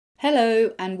Hello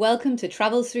and welcome to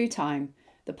Travels Through Time,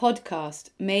 the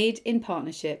podcast made in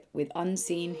partnership with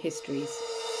Unseen Histories.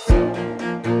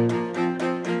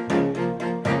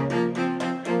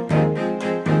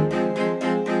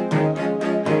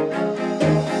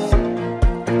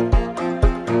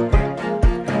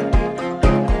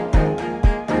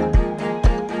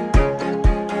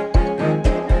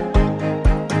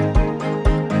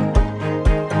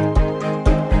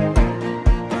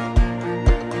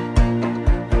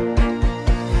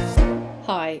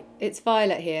 Hi, it's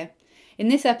Violet here. In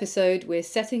this episode, we're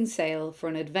setting sail for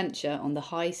an adventure on the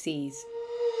high seas.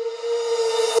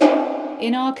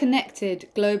 In our connected,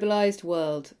 globalised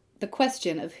world, the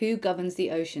question of who governs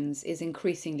the oceans is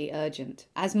increasingly urgent.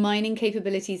 As mining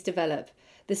capabilities develop,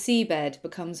 the seabed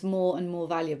becomes more and more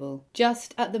valuable,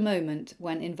 just at the moment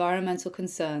when environmental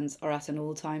concerns are at an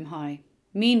all-time high.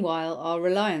 Meanwhile, our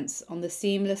reliance on the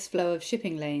seamless flow of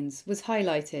shipping lanes was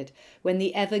highlighted when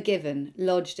the Ever Given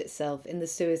lodged itself in the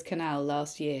Suez Canal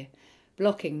last year,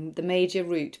 blocking the major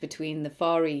route between the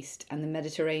Far East and the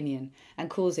Mediterranean and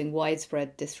causing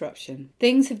widespread disruption.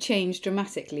 Things have changed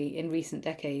dramatically in recent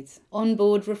decades.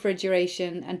 Onboard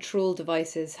refrigeration and trawl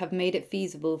devices have made it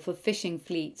feasible for fishing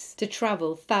fleets to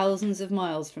travel thousands of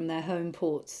miles from their home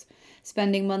ports,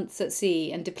 spending months at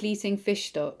sea and depleting fish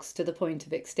stocks to the point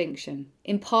of extinction.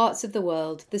 In parts of the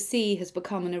world, the sea has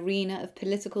become an arena of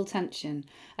political tension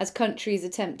as countries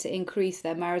attempt to increase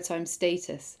their maritime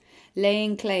status,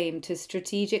 laying claim to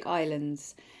strategic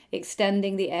islands,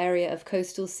 extending the area of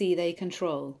coastal sea they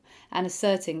control, and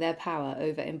asserting their power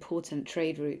over important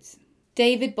trade routes.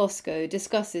 David Bosco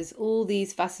discusses all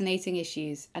these fascinating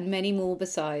issues and many more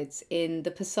besides in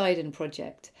The Poseidon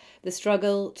Project, the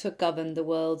struggle to govern the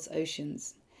world's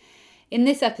oceans. In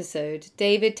this episode,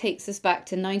 David takes us back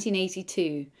to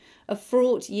 1982, a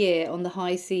fraught year on the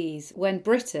high seas when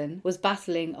Britain was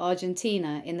battling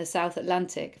Argentina in the South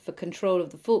Atlantic for control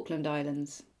of the Falkland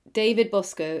Islands. David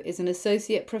Bosco is an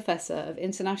associate professor of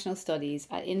international studies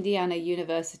at Indiana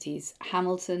University's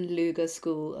Hamilton Lugar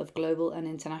School of Global and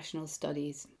International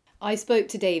Studies. I spoke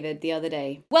to David the other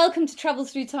day. Welcome to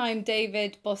Travels Through Time,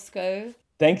 David Bosco.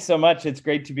 Thanks so much. It's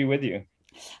great to be with you.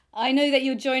 I know that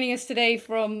you're joining us today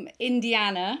from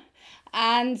Indiana.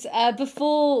 And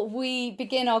before we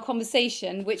begin our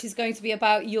conversation, which is going to be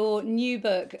about your new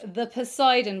book, The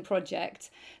Poseidon Project,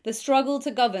 the struggle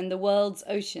to govern the world's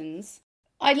oceans,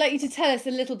 I'd like you to tell us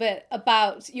a little bit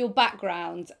about your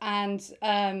background and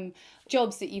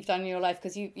jobs that you've done in your life,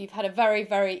 because you've had a very,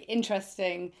 very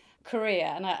interesting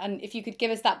career. And if you could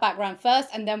give us that background first,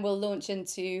 and then we'll launch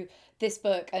into this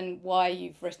book and why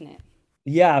you've written it.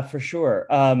 Yeah, for sure.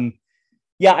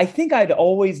 I think I'd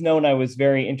always known I was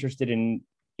very interested in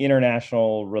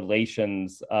international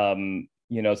relations.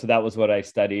 So that was what I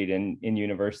studied in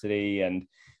university.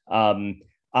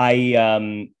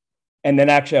 And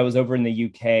then actually I was over in the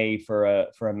UK for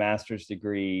a master's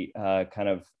degree, kind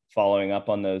of following up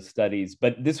on those studies.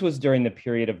 But this was during the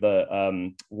period of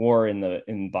the war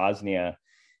in Bosnia.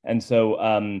 And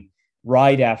so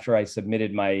right after I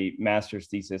submitted my master's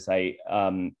thesis, I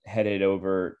headed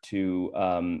over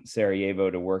to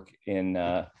Sarajevo to work in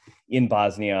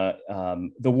Bosnia.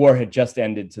 The war had just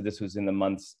ended, so this was in the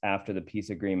months after the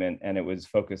peace agreement, and it was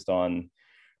focused on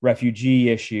refugee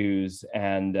issues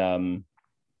and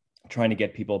trying to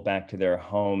get people back to their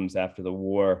homes after the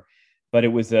war. But it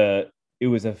was a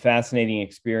fascinating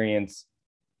experience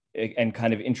and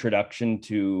kind of introduction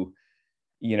to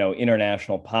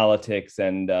international politics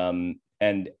and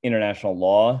international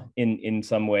law in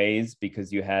some ways,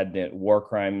 because you had the war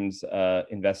crimes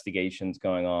investigations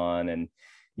going on, and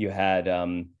you had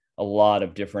a lot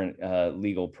of different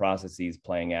legal processes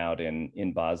playing out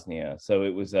in Bosnia. So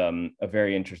it was a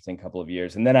very interesting couple of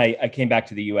years. And then I came back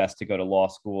to the US to go to law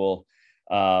school,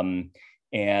 and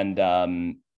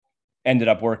ended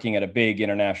up working at a big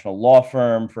international law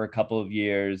firm for a couple of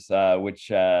years,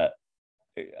 which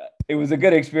it was a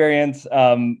good experience,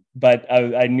 but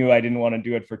I knew I didn't want to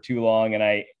do it for too long,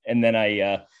 and then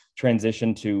I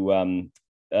transitioned to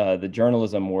the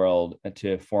journalism world,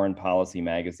 to Foreign Policy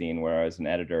magazine, where I was an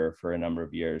editor for a number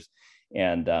of years,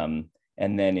 and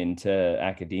then into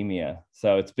academia.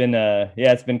 So it's been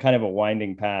kind of a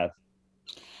winding path.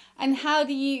 And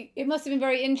it must have been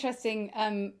very interesting,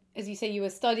 as you say, you were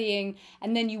studying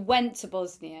and then you went to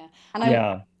Bosnia.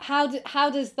 And how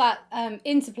does that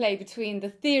interplay between the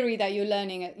theory that you're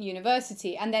learning at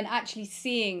university and then actually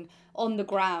seeing on the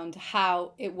ground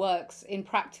how it works in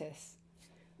practice?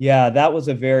 Yeah, that was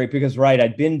because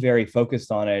I'd been very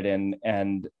focused on it and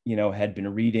had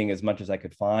been reading as much as I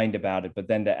could find about it, but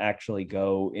then to actually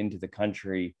go into the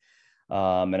country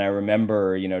And I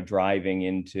remember, driving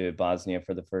into Bosnia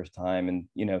for the first time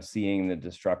and, seeing the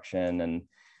destruction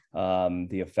and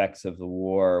the effects of the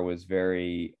war was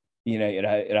very,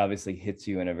 it obviously hits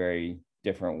you in a very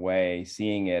different way,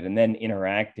 seeing it and then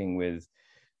interacting with,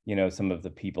 some of the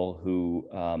people who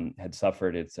had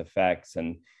suffered its effects.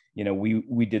 And,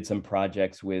 we did some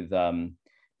projects with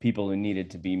people who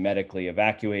needed to be medically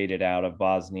evacuated out of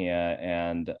Bosnia.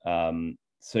 And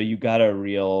so you got a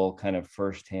real kind of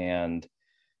firsthand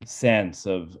sense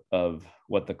of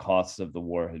what the costs of the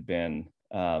war had been.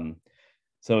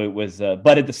 So it was,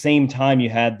 but at the same time, you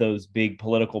had those big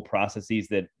political processes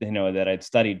that, that I'd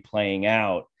studied playing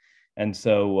out. And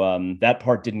so that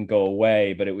part didn't go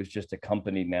away, but it was just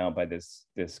accompanied now by this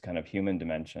kind of human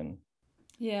dimension.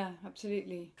 Yeah,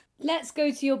 absolutely. Let's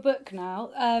go to your book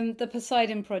now, The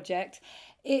Poseidon Project.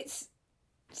 It's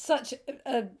such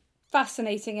a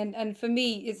fascinating and for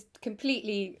me it's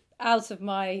completely out of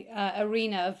my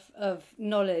arena of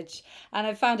knowledge, and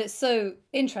I found it so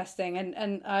interesting,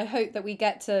 and I hope that we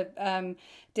get to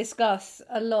discuss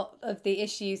a lot of the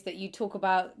issues that you talk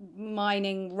about: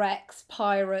 mining, wrecks,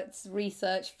 pirates,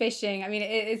 research, fishing. I mean,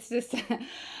 it's just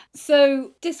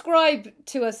so describe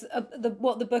to us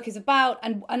what the book is about,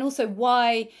 and also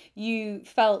why you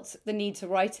felt the need to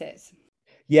write it.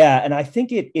 Yeah, and I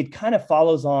think it kind of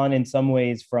follows on in some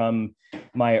ways from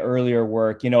my earlier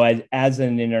work. As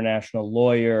an international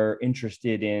lawyer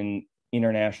interested in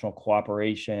international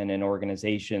cooperation and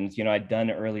organizations, I'd done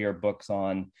earlier books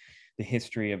on the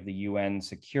history of the UN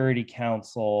Security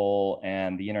Council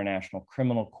and the International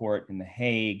Criminal Court in The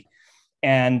Hague.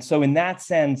 And so in that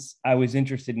sense, I was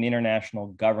interested in international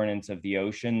governance of the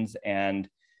oceans, and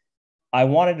I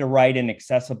wanted to write an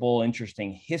accessible,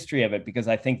 interesting history of it because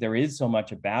I think there is so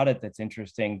much about it that's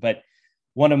interesting. But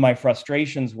one of my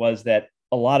frustrations was that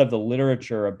a lot of the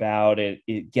literature about it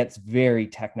gets very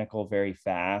technical very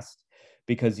fast,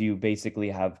 because you basically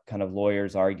have kind of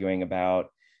lawyers arguing about,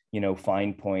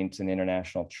 fine points in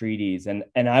international treaties.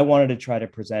 And I wanted to try to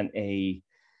present an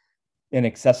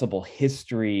accessible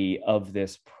history of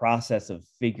this process of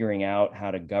figuring out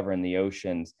how to govern the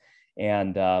oceans.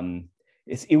 And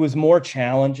it was more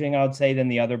challenging, I would say, than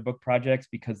the other book projects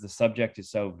because the subject is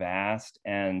so vast.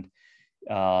 And,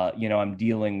 I'm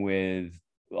dealing with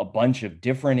a bunch of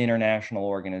different international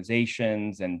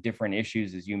organizations and different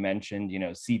issues, as you mentioned,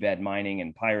 seabed mining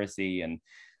and piracy and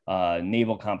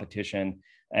naval competition,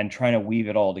 and trying to weave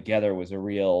it all together was a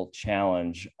real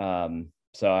challenge.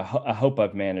 So I hope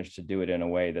I've managed to do it in a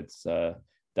way that's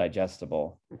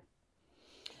digestible.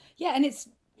 Yeah, and it's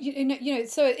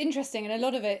it's so interesting, and a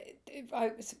lot of it.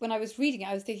 When I was reading it,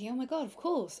 I was thinking, oh my god, of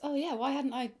course. Oh yeah, why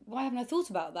haven't I thought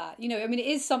about that? I mean, it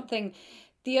is something.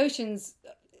 The oceans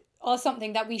are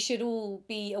something that we should all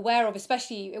be aware of,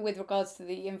 especially with regards to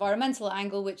the environmental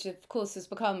angle, which of course has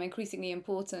become increasingly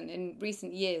important in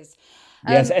recent years.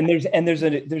 Yes, and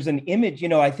there's an image.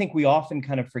 I think we often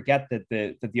kind of forget that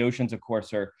the oceans, of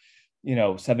course, are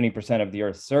 70% of the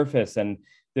Earth's surface, and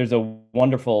there's a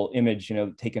wonderful image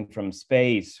taken from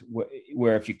space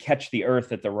where if you catch the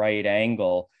Earth at the right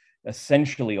angle,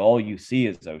 essentially all you see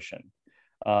is ocean.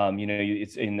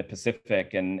 It's in the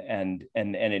Pacific, and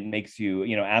it makes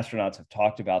astronauts have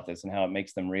talked about this and how it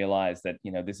makes them realize that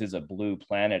this is a blue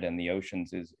planet and the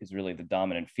oceans is really the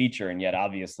dominant feature, and yet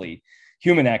obviously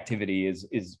human activity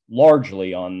is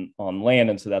largely on land,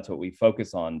 and so that's what we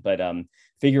focus on. But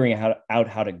figuring out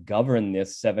how to govern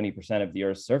this 70% of the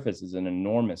Earth's surface is an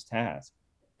enormous task.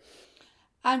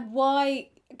 And why?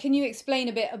 Can you explain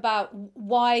a bit about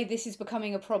why this is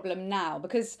becoming a problem now?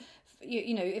 Because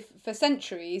if for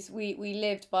centuries we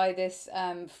lived by this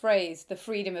phrase, the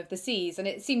freedom of the seas, and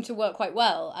it seemed to work quite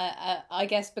well. I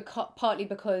guess partly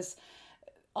because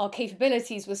our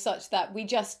capabilities were such that we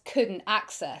just couldn't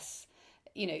access.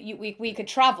 We could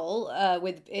travel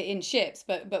in ships,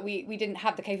 but we didn't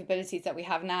have the capabilities that we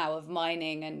have now of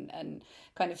mining and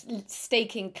kind of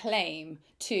staking claim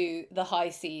to the high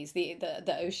seas,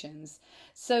 the oceans.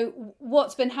 So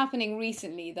what's been happening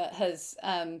recently that has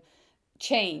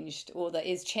changed or that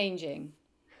is changing?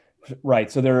 Right.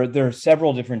 So there are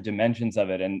several different dimensions of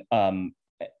it, and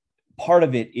part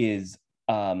of it is,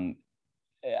 I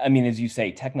mean, as you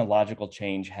say, technological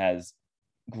change has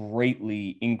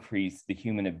greatly increased the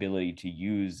human ability to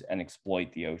use and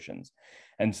exploit the oceans.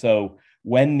 And so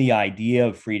when the idea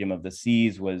of freedom of the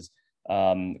seas was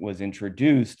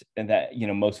introduced, and that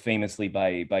most famously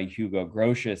by Hugo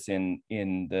Grotius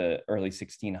in the early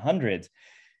 1600s,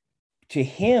 to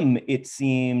him it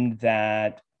seemed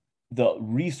that the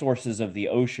resources of the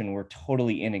ocean were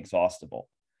totally inexhaustible.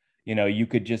 You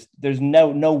could just, there's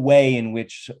no way in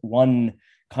which one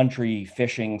country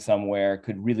fishing somewhere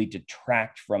could really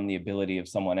detract from the ability of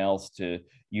someone else to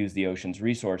use the ocean's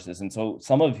resources. And so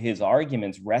some of his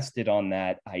arguments rested on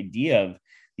that idea of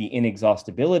the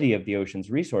inexhaustibility of the ocean's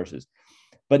resources.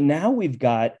 But now we've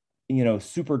got,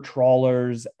 super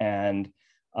trawlers and,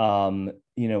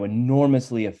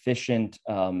 enormously efficient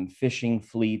fishing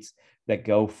fleets that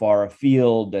go far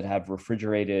afield, that have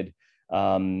refrigerated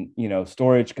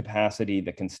storage capacity,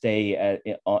 that can stay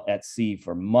at sea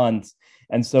for months.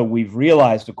 And so we've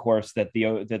realized, of course, that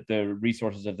the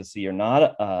resources of the sea are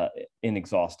not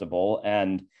inexhaustible.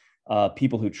 And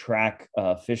people who track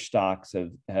fish stocks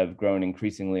have grown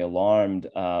increasingly alarmed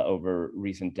over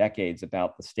recent decades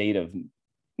about the state of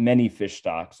many fish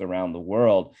stocks around the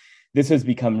world. This has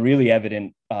become really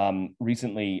evident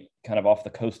recently, kind of off the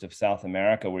coast of South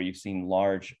America, where you've seen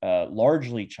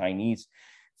largely Chinese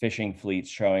fishing fleets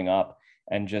showing up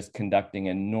and just conducting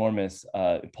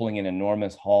pulling in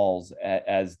enormous hauls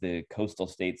as the coastal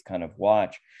states kind of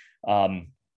watch.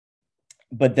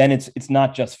 But then it's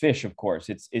not just fish, of course.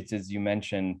 It's as you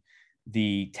mentioned,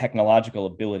 the technological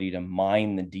ability to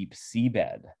mine the deep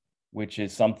seabed, which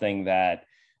is something that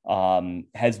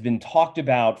has been talked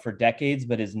about for decades,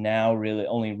 but is now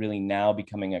really now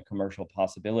becoming a commercial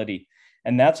possibility.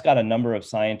 And that's got a number of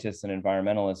scientists and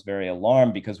environmentalists very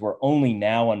alarmed, because we're only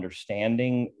now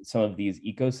understanding some of these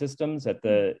ecosystems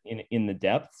in the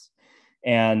depths.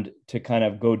 And to kind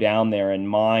of go down there and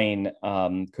mine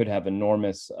could have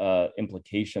enormous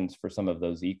implications for some of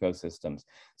those ecosystems.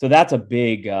 So that's a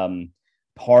big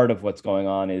part of what's going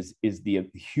on is the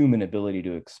human ability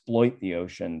to exploit the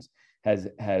oceans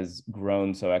has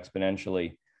grown so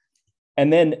exponentially.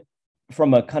 And then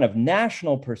from a kind of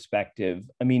national perspective,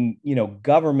 I mean,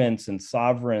 governments and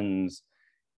sovereigns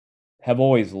have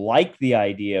always liked the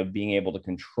idea of being able to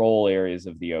control areas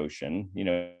of the ocean,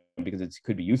 because it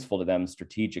could be useful to them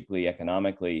strategically,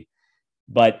 economically.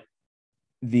 But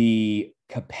the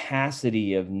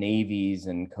capacity of navies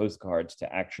and coast guards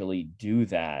to actually do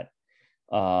that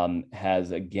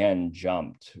has again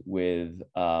jumped with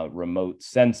remote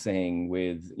sensing,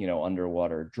 with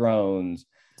underwater drones,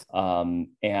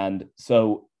 and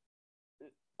so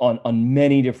on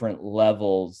many different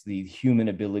levels, the human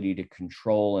ability to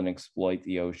control and exploit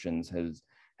the oceans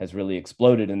has really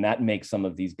exploded, and that makes some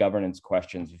of these governance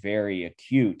questions very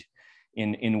acute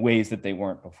in ways that they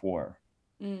weren't before.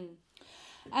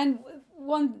 And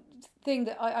one thing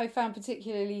that I found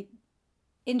particularly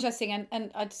interesting,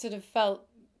 and I'd sort of felt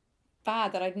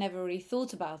bad that I'd never really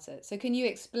thought about it. So can you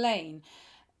explain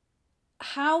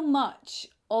how much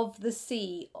of the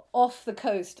sea off the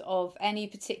coast of any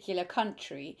particular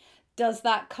country does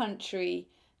that country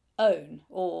own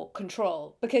or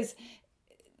control? Because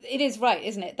it is right,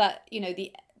 isn't it, that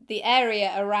the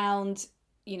area around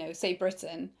say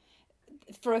Britain,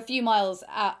 for a few miles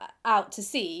out to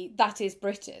sea, that is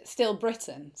Britain, still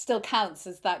counts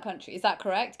as that country. Is that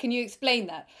correct? Can you explain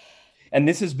that? And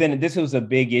this was a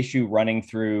big issue running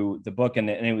through the book, and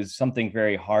it was something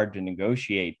very hard to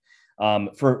negotiate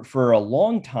for a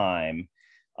long time.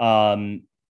 And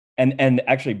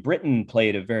actually, Britain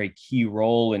played a very key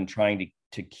role in trying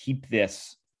to keep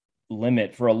this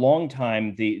limit. For a long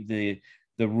time, the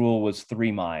rule was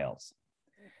 3 miles.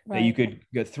 Right. That you could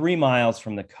go 3 miles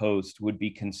from the coast would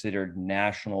be considered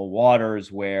national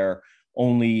waters, where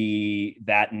only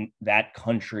that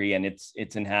country and its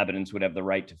inhabitants would have the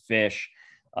right to fish,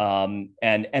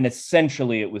 and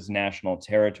essentially it was national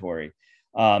territory.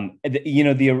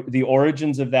 The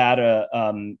origins of that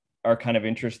are kind of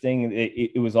interesting.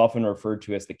 It was often referred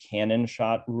to as the cannon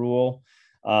shot rule,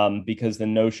 because the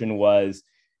notion was,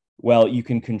 well, you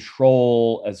can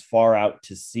control as far out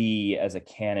to sea as a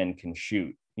cannon can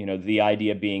shoot. The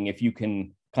idea being, if you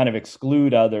can kind of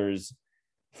exclude others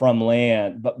from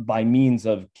land, but by means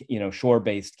of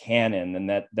shore-based cannon,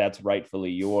 then that's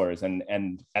rightfully yours.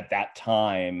 And at that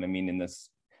time, I mean, in the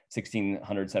 1600s,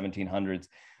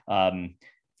 1700s,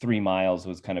 3 miles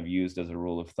was kind of used as a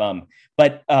rule of thumb.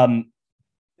 But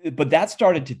that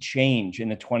started to change in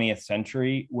the 20th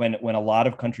century when a lot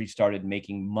of countries started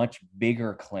making much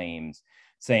bigger claims,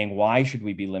 saying, why should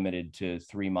we be limited to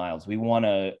 3 miles? We want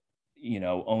to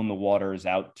own the waters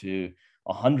out to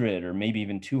 100 or maybe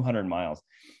even 200 miles.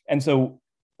 And so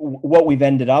what we've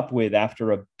ended up with,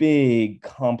 after a big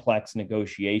complex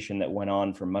negotiation that went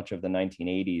on for much of the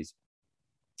 1980s,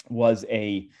 was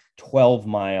a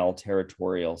 12-mile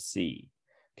territorial sea.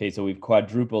 Okay, so we've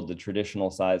quadrupled the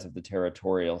traditional size of the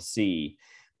territorial sea.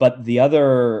 But the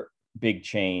other big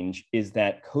change is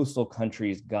that coastal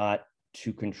countries got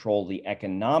to control the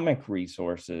economic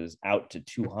resources out to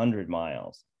 200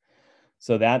 miles.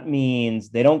 So that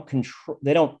means they don't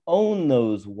own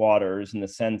those waters in the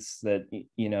sense that,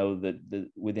 the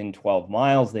within 12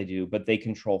 miles they do, but they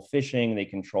control fishing, they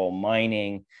control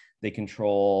mining, they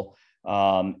control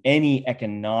any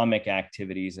economic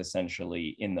activities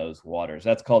essentially in those waters.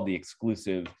 That's called the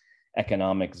exclusive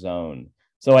economic zone.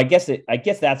 So I guess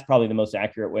that's probably the most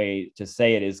accurate way to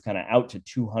say it, is kind of out to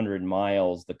 200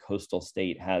 miles, the coastal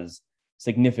state has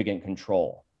significant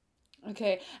control.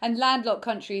 Okay, and landlocked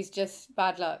countries just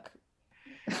bad luck.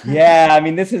 Yeah, I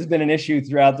mean, this has been an issue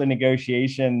throughout the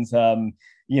negotiations.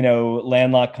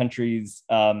 Landlocked countries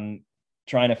trying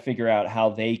to figure out how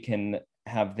they can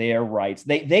have their rights.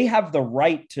 They have the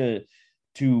right to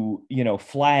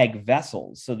flag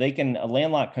vessels, so a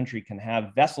landlocked country can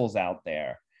have vessels out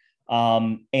there,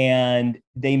 and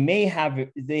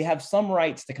they have some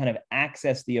rights to kind of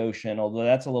access the ocean, although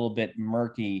that's a little bit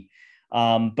murky.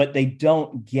 But they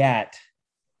don't get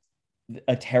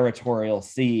a territorial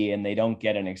sea, and they don't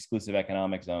get an exclusive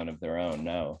economic zone of their own.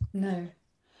 No. No.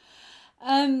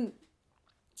 Um,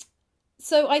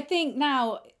 so I think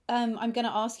now I'm going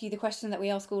to ask you the question that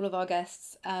we ask all of our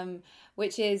guests,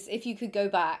 which is, if you could go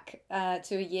back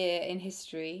to a year in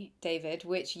history, David,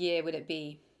 which year would it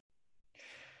be?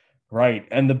 Right.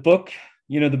 And the book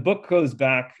goes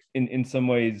back in some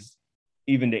ways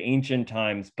even to ancient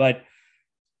times, but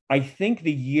I think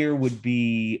the year would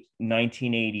be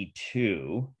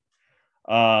 1982,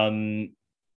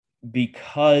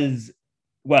 because,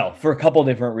 well, for a couple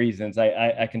different reasons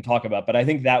I can talk about, but I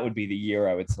think that would be the year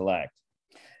I would select,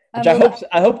 which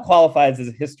I hope qualifies as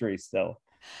a history still.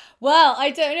 Well, I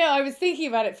don't know. I was thinking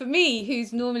about it. For me,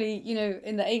 who's normally,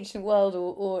 in the ancient world,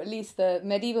 or at least the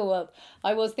medieval world,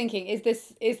 I was thinking, is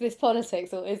this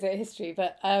politics or is it history?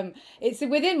 But it's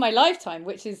within my lifetime,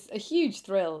 which is a huge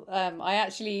thrill. I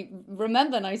actually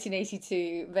remember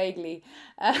 1982 vaguely,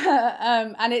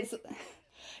 and it's.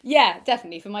 Yeah,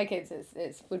 definitely. For my kids,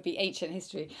 it would be ancient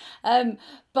history.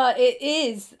 But it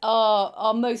is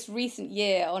our most recent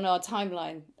year on our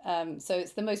timeline. So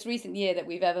it's the most recent year that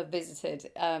we've ever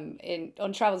visited on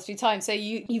Travels Through Time. So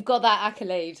you've got that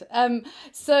accolade.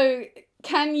 So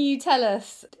can you tell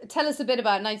us a bit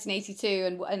about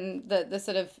 1982 and the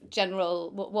sort of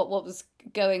general what was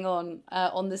going on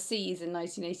the seas in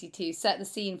 1982? Set the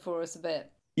scene for us a bit.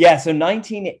 Yeah, so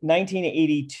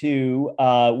 1982,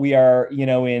 we are,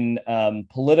 in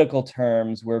political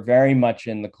terms, we're very much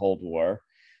in the Cold War.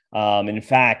 In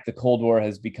fact, the Cold War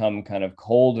has become kind of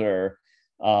colder,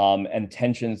 and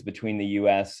tensions between the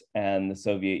U.S. and the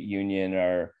Soviet Union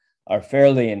are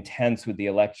fairly intense, with the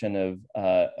election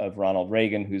of Ronald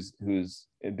Reagan, who's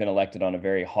been elected on a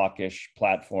very hawkish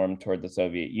platform toward the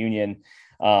Soviet Union.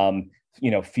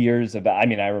 Fears about,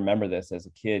 I remember this as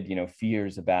a kid,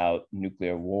 fears about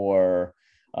nuclear war,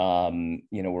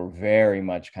 were very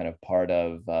much kind of part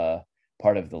of the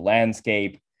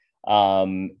landscape.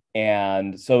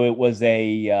 And so it was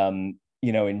in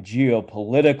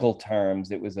geopolitical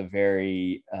terms, it was a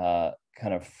very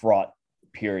kind of fraught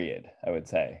period, I would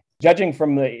say. Judging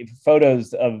from the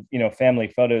photos of, family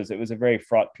photos, it was a very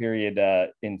fraught period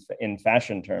in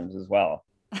fashion terms as well.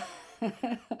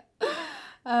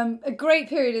 A great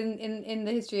period in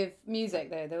the history of music,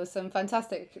 though. There was some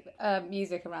fantastic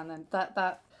music around then.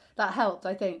 That helped,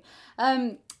 I think.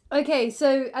 Okay,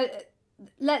 so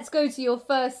let's go to your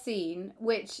first scene,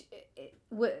 which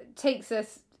takes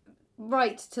us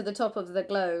right to the top of the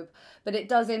globe, but it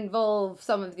does involve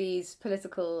some of these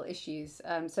political issues.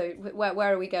 So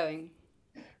where are we going?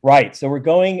 Right. So we're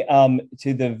going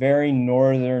to the very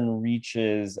northern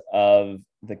reaches of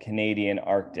the Canadian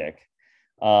Arctic.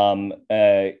 And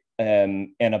a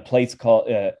place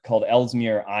called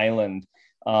Ellesmere Island,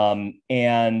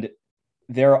 and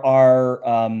there's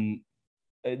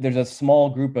a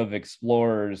small group of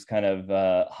explorers kind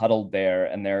of huddled there,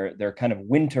 and they're kind of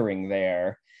wintering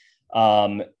there.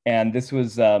 And this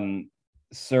was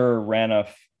Sir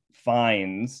Ranulph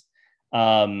Fiennes,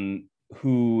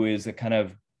 who is a kind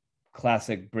of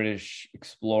classic British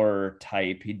explorer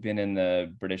type. He'd been in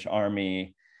the British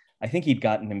Army. I think he'd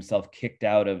gotten himself kicked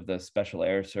out of the Special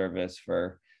Air Service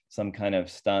for some kind of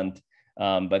stunt,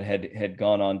 but had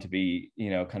gone on to be,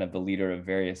 kind of the leader of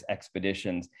various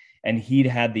expeditions. And he'd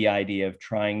had the idea of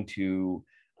trying to,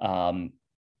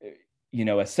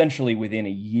 essentially within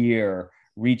a year,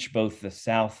 reach both the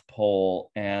South Pole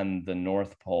and the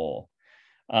North Pole.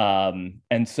 And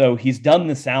so he's done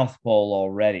the South Pole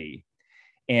already.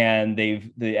 And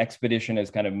the expedition has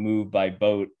kind of moved by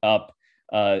boat up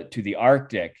to the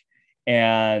Arctic.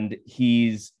 And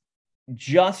he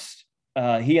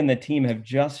and the team have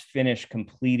just finished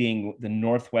completing the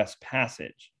Northwest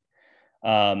Passage,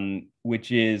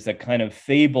 which is a kind of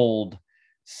fabled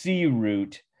sea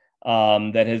route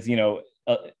that has,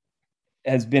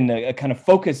 has been a kind of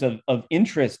focus of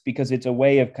interest because it's a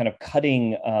way of kind of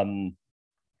cutting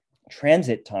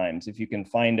transit times if you can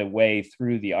find a way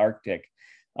through the Arctic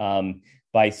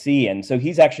by sea. And so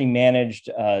he's actually managed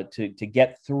to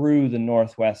get through the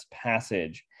Northwest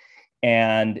Passage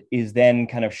and is then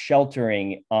kind of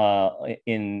sheltering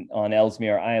on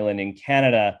Ellesmere Island in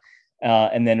Canada,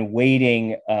 and then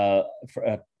waiting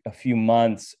for a few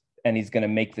months, and he's going to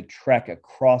make the trek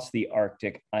across the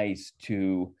Arctic ice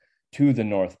to the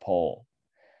North Pole.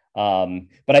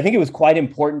 But I think it was quite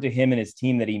important to him and his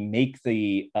team that he make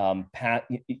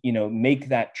make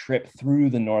that trip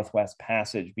through the Northwest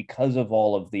Passage because of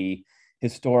all of the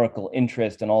historical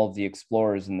interest and all of the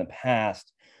explorers in the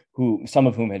past, some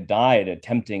of whom had died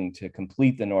attempting to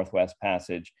complete the Northwest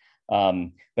Passage.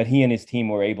 But he and his team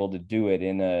were able to do it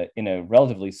in a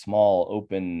relatively small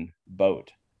open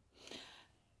boat.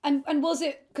 And was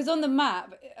it, because on the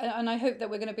map, and I hope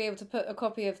that we're going to be able to put a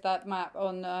copy of that map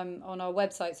on our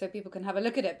website so people can have a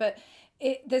look at it, but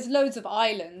there's loads of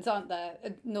islands, aren't there,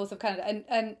 north of Canada,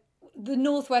 and the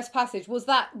Northwest Passage, was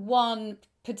that one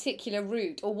particular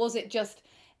route, or was it just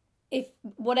if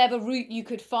whatever route you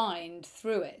could find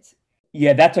through it?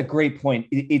 Yeah, that's a great point.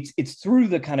 It's through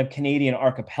the kind of Canadian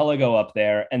archipelago up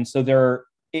there, and so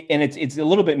it's a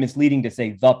little bit misleading to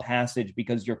say the passage,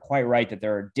 because you're quite right that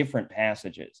there are different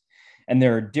passages and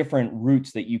there are different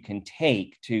routes that you can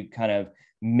take to kind of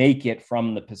make it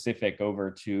from the Pacific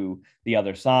over to the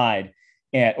other side,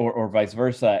 or vice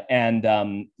versa.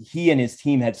 And he and his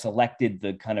team had selected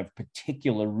the kind of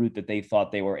particular route that they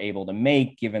thought they were able to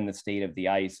make given the state of the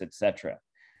ice, etc.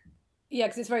 Yeah,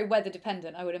 because it's very weather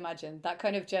dependent, I would imagine, that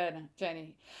kind of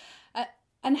journey.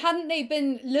 And hadn't they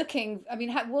been looking? I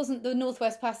mean, wasn't the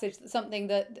Northwest Passage something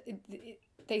that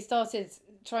they started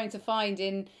trying to find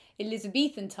in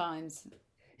Elizabethan times?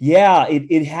 Yeah,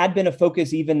 it had been a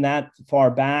focus even that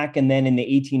far back. And then in the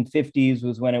 1850s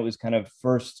was when it was kind of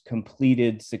first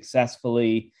completed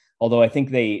successfully. Although I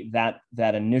think that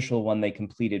initial one they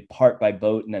completed part by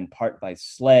boat and then part by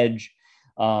sledge.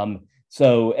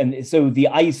 So the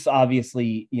ice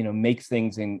obviously, makes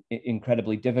things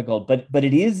incredibly difficult. But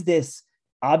it is this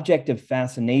object of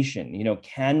fascination.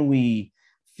 Can we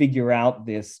figure out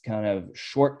this kind of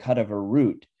shortcut of a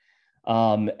route?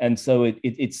 And so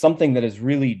it's something that has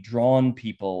really drawn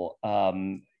people,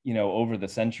 over the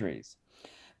centuries.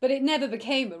 But it never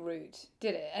became a route,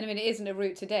 did it? I mean, it isn't a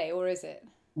route today, or is it?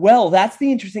 Well, that's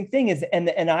the interesting thing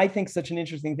and I think such an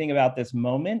interesting thing about this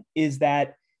moment is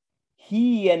that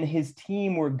he and his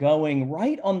team were going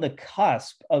right on the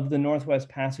cusp of the Northwest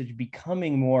Passage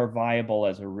becoming more viable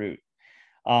as a route.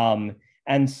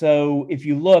 And so if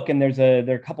you look, and there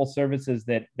are a couple services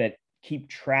that keep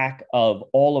track of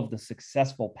all of the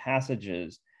successful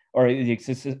passages or the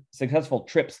successful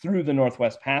trips through the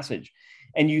Northwest Passage.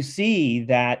 And you see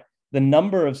that the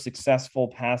number of successful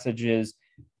passages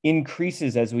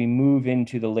increases as we move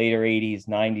into the later 80s,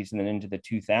 90s, and then into the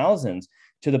 2000s,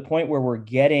 to the point where we're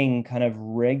getting kind of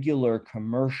regular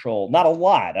commercial, not a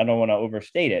lot, I don't want to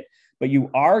overstate it, but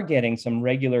you are getting some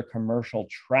regular commercial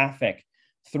traffic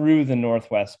through the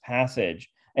Northwest Passage.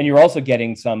 And you're also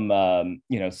getting some,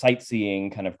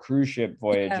 sightseeing kind of cruise ship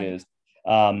voyages.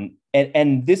 Yeah.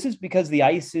 And this is because the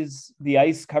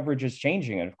ice coverage is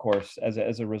changing, and of course,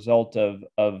 as a result of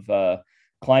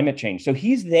climate change. So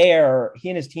he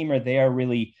and his team are there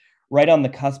really right on the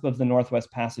cusp of the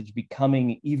Northwest Passage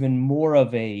becoming even more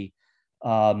of a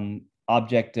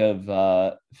object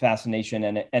of fascination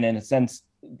and in a sense,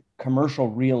 commercial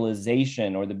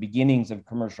realization, or the beginnings of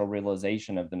commercial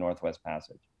realization of the Northwest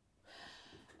Passage.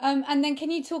 And then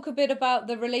can you talk a bit about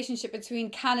the relationship between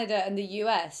Canada and the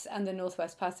US and the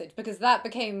Northwest Passage? Because that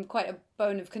became quite a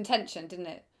bone of contention, didn't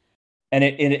it? And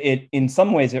it in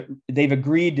some ways, they've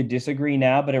agreed to disagree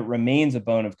now, but it remains a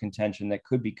bone of contention that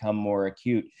could become more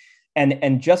acute.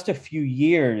 And just a few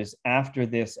years after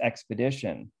this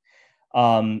expedition,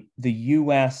 the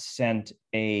US sent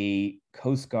a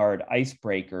Coast Guard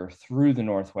icebreaker through the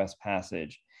Northwest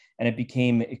Passage. And it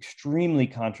became extremely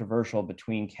controversial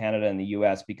between Canada and the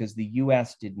US because the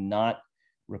US did not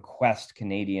request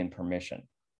Canadian permission.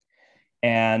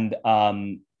 And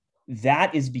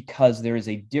that is because there is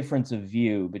a difference of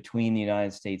view between the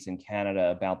United States and Canada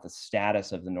about the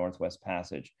status of the Northwest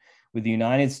Passage, with the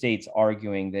United States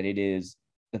arguing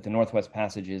that the Northwest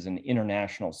Passage is an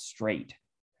international strait.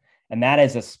 And that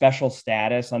is a special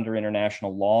status under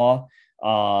international law,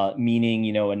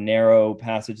 meaning, a narrow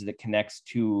passage that connects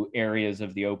two areas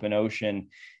of the open ocean.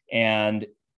 And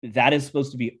that is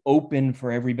supposed to be open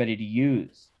for everybody to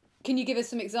use. Can you give us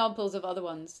some examples of other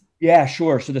ones? Yeah,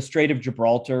 sure. So the Strait of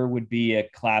Gibraltar would be a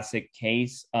classic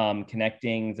case,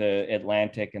 connecting the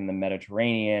Atlantic and the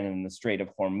Mediterranean, and the Strait of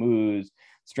Hormuz,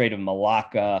 Strait of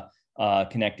Malacca,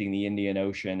 connecting the Indian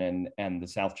Ocean and the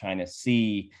South China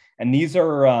Sea. And these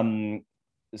are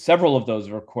several of those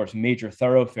are, of course, major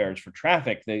thoroughfares for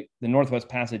traffic. The Northwest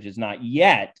Passage is not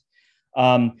yet,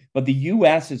 but the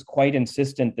US is quite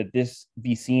insistent that this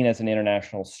be seen as an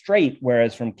international strait,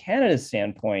 whereas from Canada's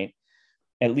standpoint,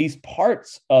 at least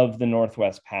parts of the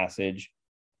Northwest Passage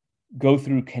go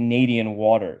through Canadian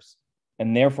waters.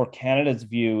 And therefore, Canada's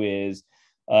view is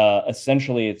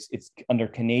essentially it's under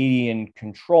Canadian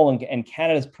control, and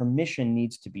Canada's permission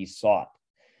needs to be sought.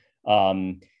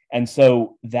 And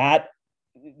so that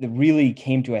really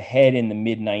came to a head in the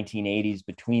mid 1980s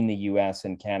between the US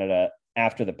and Canada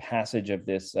after the passage of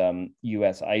this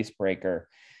US icebreaker.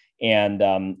 And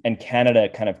Canada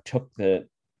kind of took the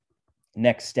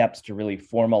next steps to really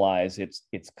formalize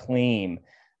its claim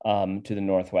to the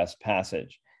Northwest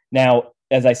Passage. Now,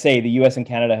 as I say, the US and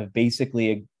Canada have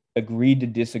basically agreed to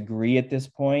disagree at this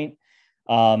point,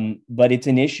 but it's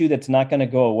an issue that's not going to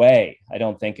go away, I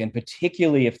don't think, and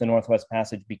particularly if the Northwest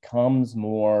Passage becomes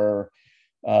more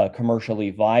commercially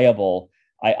viable,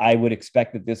 I would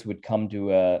expect that this would come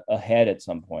to a head at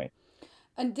some point.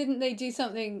 And didn't they do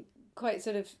something quite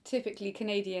sort of typically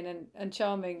Canadian and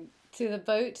charming to the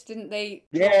boat? Didn't they?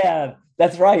 Yeah,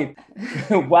 that's right.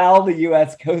 While the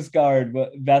U.S. Coast Guard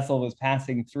vessel was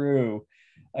passing through,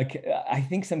 I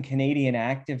think some Canadian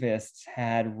activists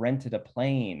had rented a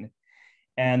plane,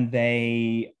 and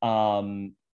they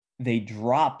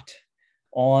dropped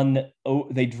on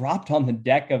the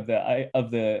deck of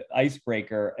the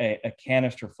icebreaker a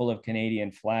canister full of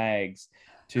Canadian flags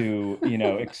to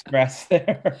express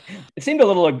their. It seemed a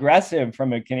little aggressive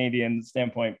from a Canadian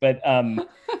standpoint, but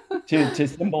to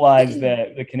symbolize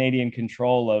the Canadian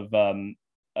control of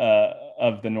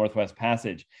the Northwest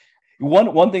Passage.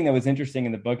 One thing that was interesting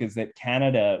in the book is that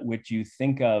Canada, which you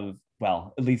think of,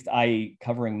 well, at least I,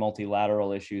 covering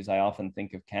multilateral issues, I often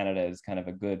think of Canada as kind of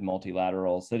a good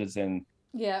multilateral citizen.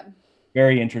 Yeah.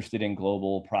 Very interested in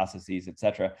global processes, et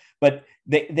cetera. But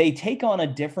they take on a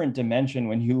different dimension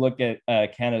when you look at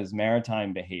Canada's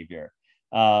maritime behavior.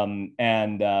 Canada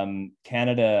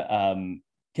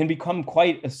can become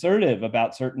quite assertive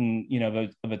about certain,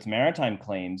 of its maritime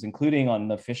claims, including on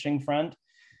the fishing front.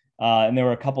 And there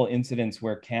were a couple of incidents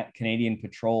where Canadian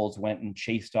patrols went and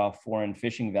chased off foreign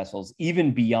fishing vessels,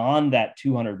 even beyond that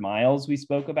 200 miles we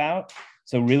spoke about.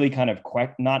 So really kind of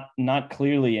not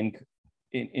clearly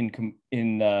in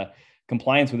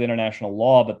compliance with international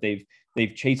law, but they've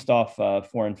chased off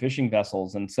foreign fishing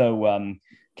vessels. And so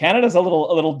Canada's a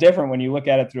little different when you look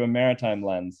at it through a maritime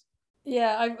lens.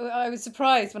 Yeah, I was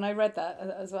surprised when I read that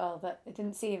as well, that it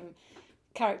didn't seem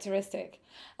characteristic.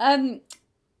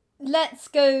 Let's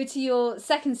go to your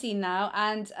second scene now,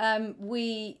 and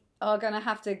we are going to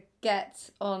have to get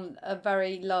on a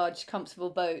very large,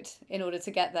 comfortable boat in order to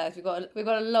get there. We've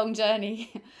got a long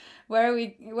journey. Where are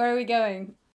we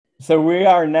going? So we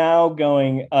are now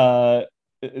going to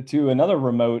another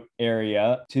remote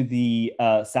area, to the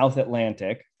South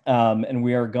Atlantic. And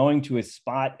we are going to a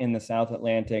spot in the South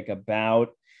Atlantic about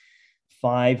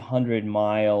 500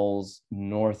 miles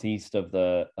northeast of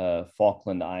the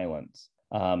Falkland Islands.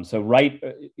 So right,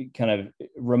 kind of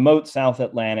remote South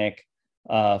Atlantic,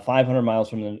 500 miles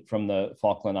from the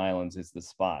Falkland Islands is the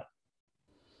spot.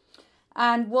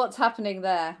 And what's happening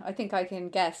there? I think I can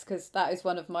guess, because that is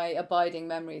one of my abiding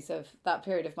memories of that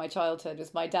period of my childhood,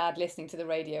 was my dad listening to the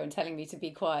radio and telling me to be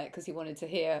quiet because he wanted to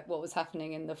hear what was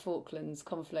happening in the Falklands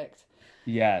conflict.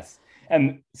 Yes.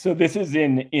 And so this is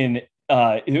in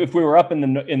if we were up in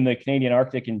the Canadian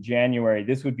Arctic in January,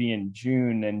 this would be in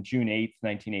June, and June 8th,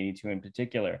 1982 in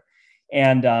particular.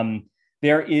 And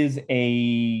there is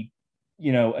a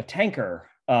tanker,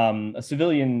 a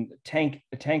civilian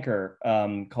tanker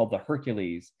called the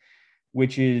Hercules,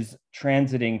 which is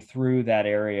transiting through that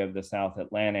area of the South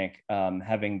Atlantic,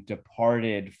 having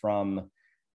departed from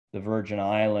the Virgin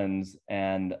Islands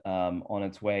and on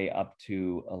its way up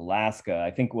to Alaska. I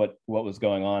think what was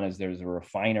going on is there's a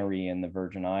refinery in the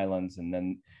Virgin Islands, and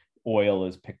then oil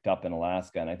is picked up in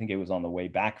Alaska. And I think it was on the way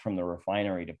back from the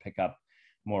refinery to pick up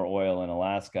more oil in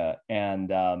Alaska.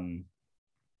 And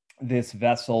this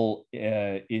vessel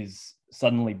is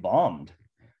suddenly bombed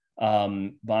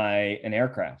by an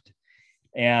aircraft.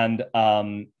 And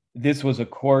this was, of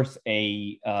course,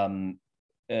 a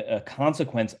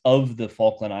consequence of the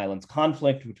Falkland Islands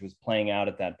conflict, which was playing out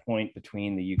at that point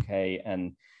between the UK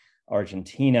and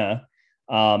Argentina.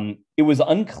 It was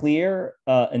unclear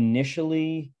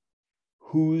initially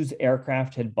whose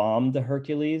aircraft had bombed the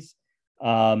Hercules.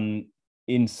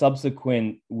 In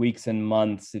subsequent weeks and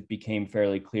months, it became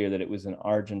fairly clear that it was an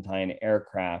Argentine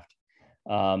aircraft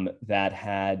that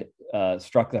had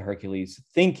struck the Hercules,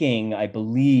 thinking, I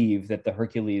believe, that the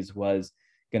Hercules was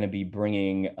going to be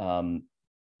bringing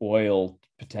oil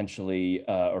potentially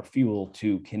or fuel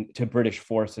to British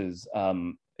forces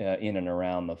in and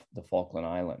around the Falkland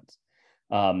Islands.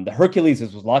 The Hercules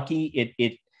was lucky.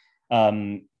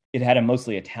 It had a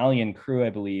mostly Italian crew, I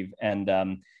believe,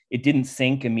 and it didn't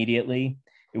sink immediately.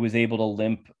 It was able to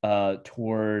limp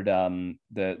toward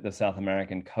the South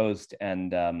American coast,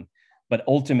 but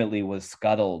ultimately was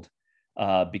scuttled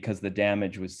because the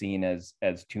damage was seen as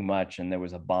too much, and there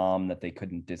was a bomb that they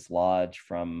couldn't dislodge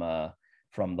from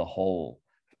the hole,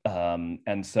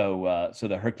 and so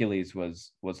the Hercules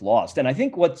was lost. And I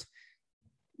think what's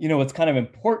kind of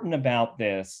important about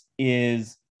this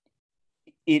is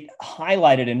it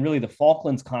highlighted, and really the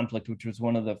Falklands conflict, which was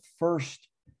one of the first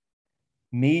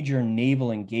major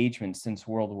naval engagements since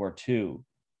World War II,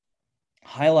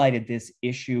 highlighted this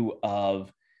issue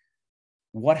of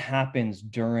what happens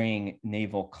during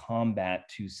naval combat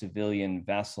to civilian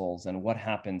vessels and what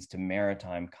happens to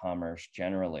maritime commerce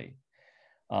generally.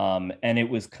 And it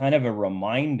was kind of a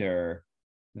reminder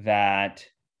that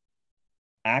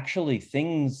actually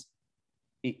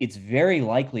it's very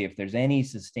likely, if there's any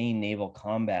sustained naval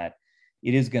combat,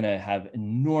 it is going to have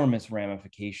enormous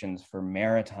ramifications for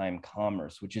maritime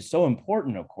commerce, which is so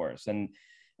important, of course.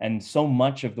 And so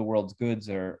much of the world's goods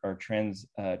are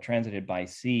transited by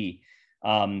sea.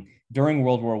 During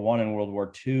World War I and World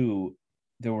War II,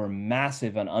 there were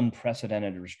massive and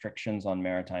unprecedented restrictions on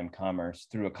maritime commerce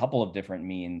through a couple of different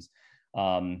means.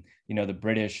 The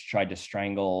British tried to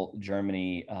strangle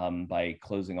Germany by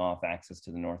closing off access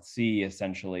to the North Sea,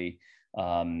 essentially.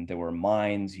 There were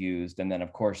mines used. And then,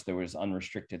 of course, there was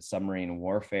unrestricted submarine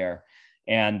warfare.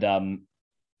 And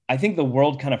I think the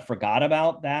world kind of forgot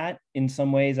about that in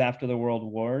some ways after the World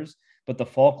Wars. But the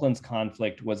Falklands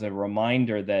conflict was a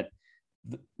reminder that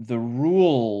the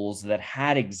rules that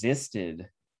had existed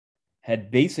had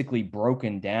basically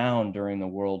broken down during the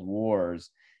World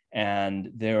Wars,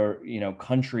 and there,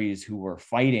 countries who were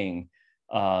fighting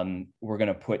were going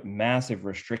to put massive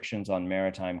restrictions on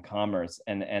maritime commerce,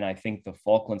 and I think the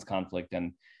Falklands conflict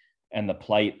and the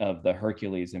plight of the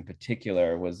Hercules in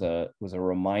particular was a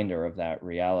reminder of that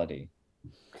reality.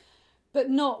 But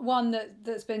not one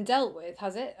that's been dealt with,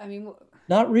 has it? I mean,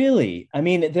 not really. I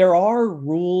mean, there are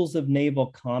rules of naval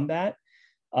combat,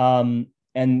 and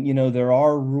there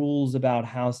are rules about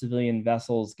how civilian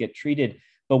vessels get treated.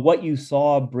 But what you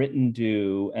saw Britain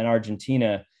do and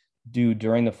Argentina do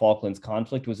during the Falklands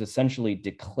conflict was essentially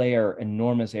declare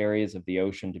enormous areas of the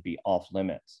ocean to be off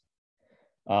limits.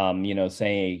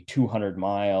 Say 200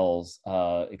 miles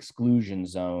exclusion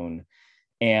zone,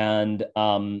 and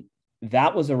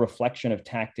that was a reflection of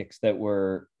tactics that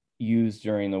were used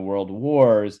during the world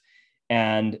wars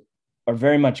and are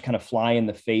very much kind of fly in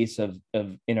the face of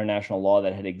international law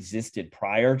that had existed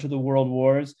prior to the world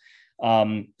wars.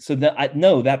 So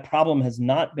that problem has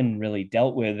not been really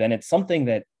dealt with. And it's something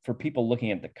that for people looking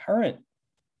at the current,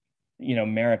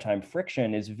 maritime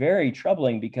friction is very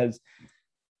troubling, because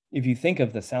if you think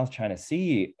of the South China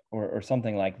Sea or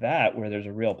something like that, where there's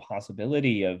a real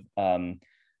possibility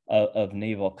of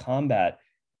naval combat,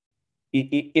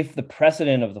 if the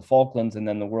precedent of the Falklands and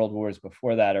then the world wars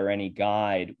before that are any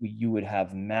guide, you would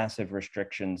have massive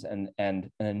restrictions and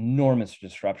an enormous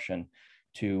disruption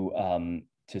to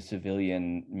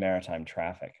civilian maritime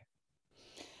traffic.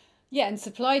 Yeah, and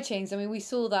supply chains. I mean, we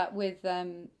saw that with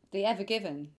the Ever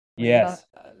Given. Yes.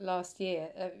 Last year.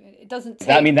 It doesn't take...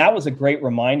 I mean, that was a great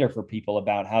reminder for people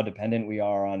about how dependent we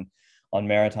are on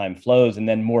maritime flows. And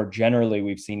then more generally,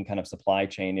 we've seen kind of supply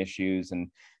chain issues and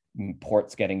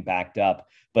ports getting backed up.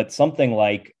 But something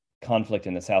like conflict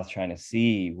in the South China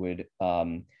Sea would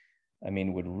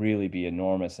really be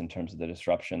enormous in terms of the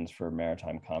disruptions for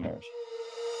maritime commerce.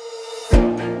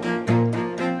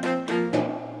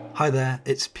 Hi there,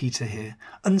 it's Peter here.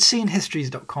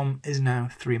 UnseenHistories.com is now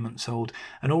 3 months old,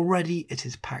 and already it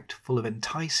is packed full of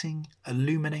enticing,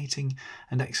 illuminating,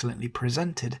 and excellently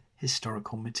presented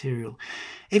historical material.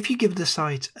 If you give the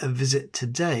site a visit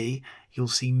today, you'll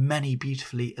see many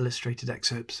beautifully illustrated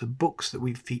excerpts of books that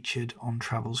we've featured on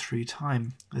Travels Through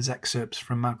Time. There's excerpts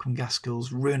from Malcolm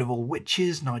Gaskell's Ruin of All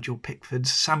Witches, Nigel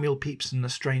Pickford's Samuel Pepys and the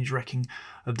Strange Wrecking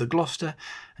of the Gloucester,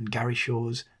 and Gary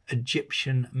Shaw's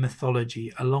Egyptian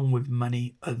Mythology, along with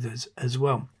many others as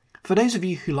well. For those of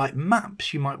you who like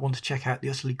maps, you might want to check out the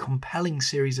utterly compelling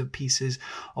series of pieces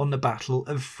on the Battle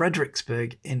of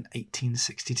Fredericksburg in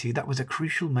 1862. That was a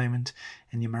crucial moment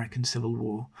in the American Civil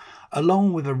War.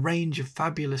 Along with a range of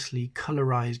fabulously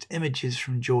colorized images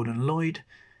from Jordan Lloyd,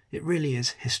 it really is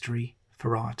history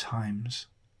for our times.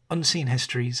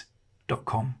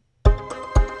 unseenhistories.com.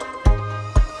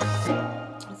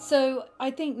 So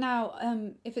I think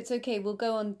now, if it's okay, we'll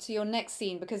go on to your next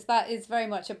scene, because that is very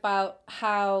much about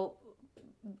how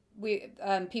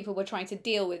people were trying to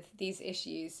deal with these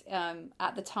issues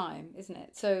at the time, isn't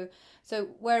it? So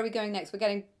where are we going next? We're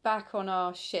getting back on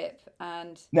our ship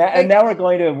and now we're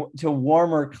going to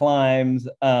warmer climes,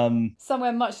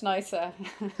 somewhere much nicer.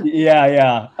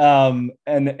 and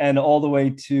all the way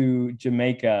to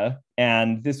Jamaica,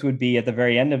 and this would be at the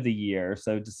very end of the year,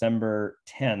 so December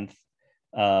 10th.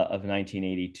 Of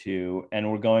 1982,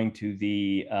 and we're going to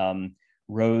the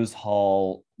Rose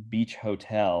Hall Beach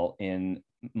Hotel in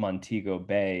Montego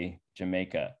Bay,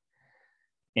 Jamaica.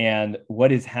 And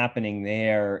what is happening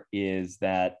there is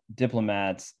that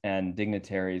diplomats and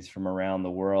dignitaries from around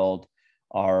the world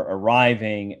are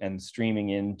arriving and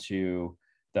streaming into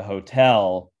the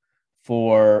hotel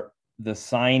for the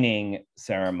signing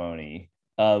ceremony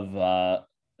of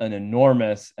an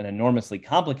enormously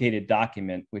complicated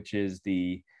document, which is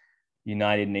the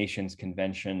United Nations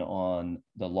Convention on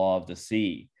the Law of the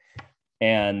Sea.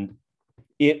 And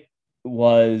it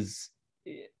was,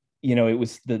 the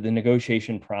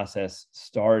negotiation process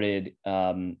started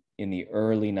in the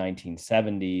early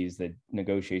 1970s. The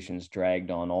negotiations dragged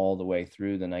on all the way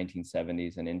through the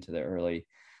 1970s and into the early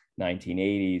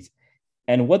 1980s.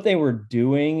 And what they were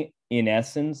doing, in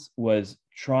essence, was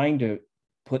trying to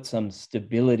put some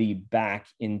stability back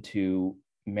into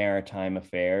maritime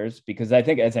affairs, because I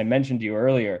think, as I mentioned to you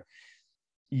earlier,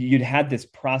 you'd had this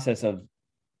process of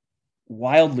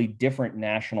wildly different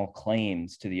national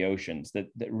claims to the oceans that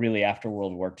really, after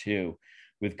World War II,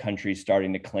 with countries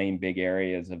starting to claim big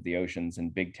areas of the oceans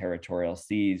and big territorial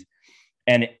seas.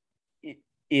 And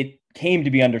it came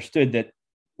to be understood that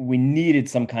we needed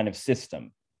some kind of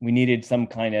system. We needed some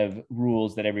kind of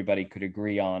rules that everybody could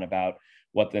agree on about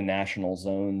what the national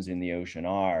zones in the ocean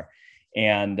are.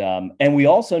 And we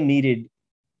also needed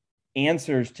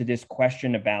answers to this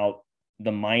question about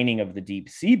the mining of the deep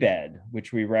seabed,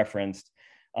 which we referenced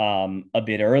a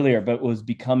bit earlier, but was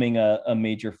becoming a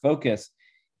major focus.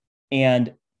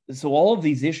 And so all of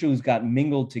these issues got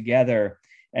mingled together,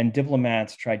 and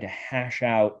diplomats tried to hash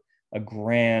out a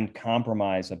grand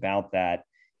compromise about that.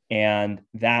 And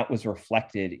that was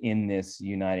reflected in this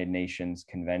United Nations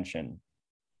Convention.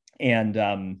 And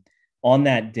on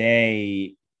that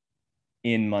day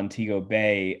in Montego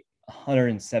Bay,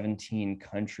 117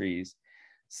 countries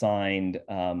signed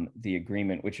the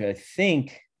agreement, which I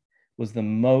think was the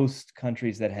most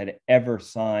countries that had ever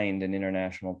signed an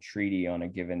international treaty on a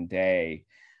given day.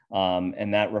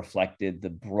 And that reflected the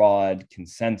broad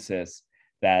consensus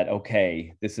that,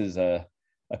 okay, this is a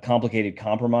complicated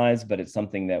compromise, but it's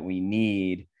something that we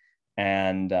need.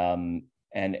 And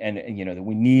that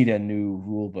we need a new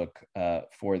rule book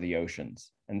for the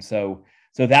oceans. And so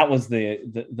that was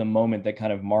the moment that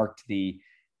kind of marked the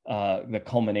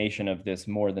culmination of this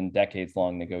more than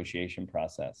decades-long negotiation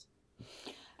process.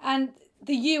 And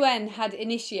the UN had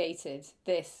initiated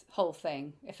this whole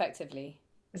thing effectively.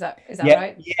 Is that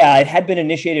right? Yeah, it had been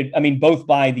initiated, both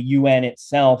by the UN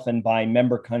itself and by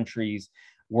member countries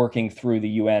working through the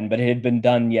UN, but it had been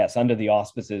done, yes, under the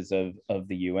auspices of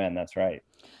the UN. That's right.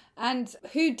 And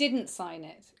who didn't sign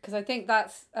it? Because I think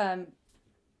that's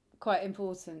quite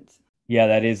important. Yeah,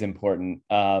 that is important.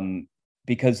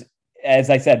 Because, as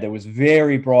I said, there was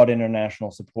very broad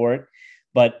international support,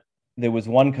 but there was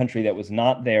one country that was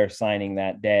not there signing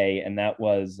that day, and that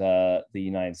was the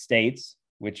United States,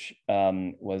 which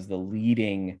was the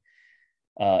leading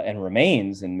and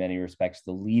remains, in many respects,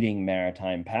 the leading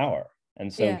maritime power.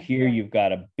 And so here you've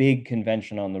got a big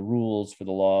convention on the rules for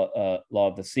the law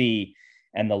of the sea,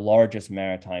 and the largest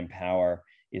maritime power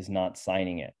is not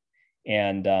signing it.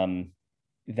 And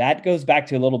that goes back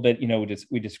to a little bit,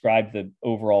 we described the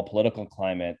overall political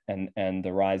climate and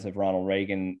the rise of Ronald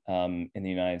Reagan in the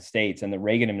United States. And the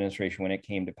Reagan administration, when it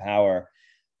came to power,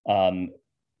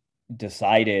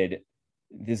 decided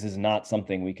this is not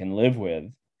something we can live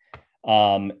with,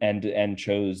 and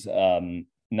chose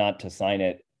not to sign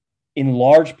it, in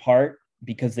large part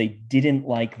because they didn't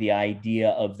like the idea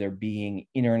of there being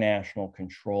international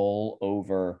control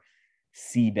over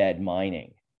seabed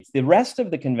mining. The rest of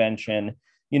the convention,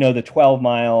 the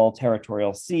 12-mile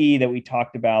territorial sea that we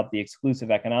talked about, the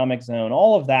exclusive economic zone,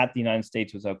 all of that the United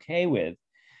States was okay with.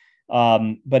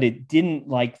 But it didn't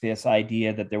like this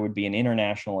idea that there would be an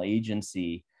international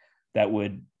agency that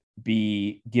would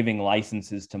be giving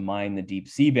licenses to mine the deep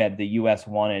seabed. The US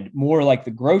wanted more like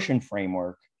the Grosjean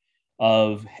framework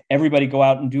of everybody go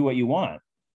out and do what you want.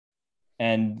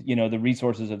 And, the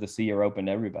resources of the sea are open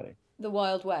to everybody. The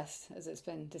Wild West, as it's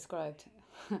been described.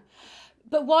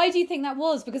 But why do you think that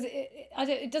was? Because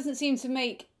it doesn't seem to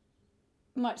make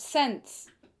much sense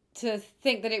to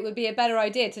think that it would be a better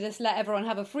idea to just let everyone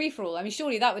have a free-for-all. I mean,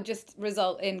 surely that would just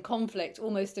result in conflict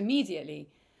almost immediately.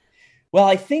 Well,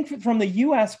 I think from the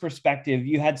U.S. perspective,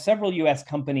 you had several U.S.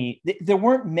 companies. There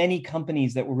weren't many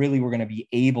companies that really were going to be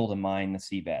able to mine the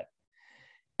seabed.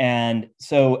 And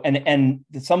so, and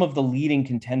some of the leading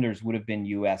contenders would have been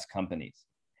U.S. companies.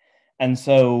 And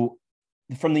so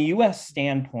from the U.S.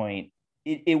 standpoint,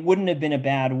 it wouldn't have been a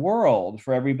bad world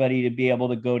for everybody to be able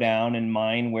to go down and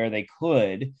mine where they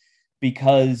could,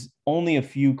 because only a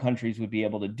few countries would be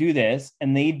able to do this,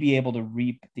 and they'd be able to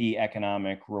reap the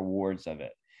economic rewards of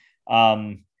it.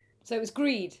 So it was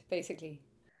greed, basically.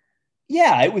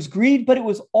 Yeah, it was greed, but it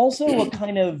was also a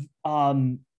kind of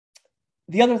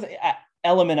the other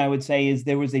element I would say is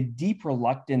there was a deep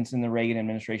reluctance in the Reagan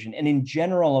administration and in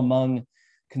general among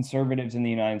conservatives in the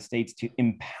United States to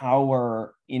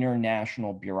empower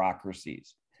international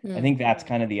bureaucracies. I think that's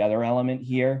kind of the other element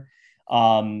here.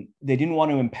 They didn't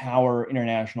want to empower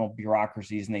international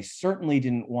bureaucracies, and they certainly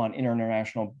didn't want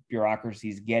international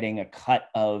bureaucracies getting a cut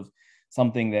of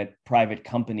something that private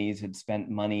companies had spent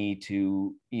money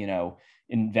to,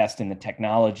 invest in the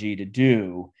technology to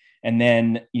do. And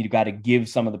then you've got to give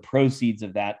some of the proceeds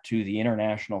of that to the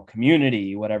international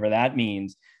community, whatever that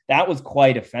means. That was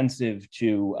quite offensive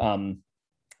to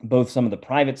both some of the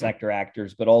private sector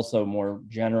actors, but also more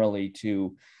generally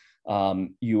to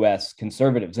U.S.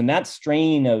 conservatives. And that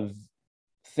strain of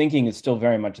thinking is still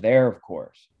very much there, of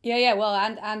course. Yeah. Well,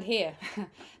 and here,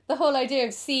 the whole idea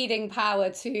of ceding power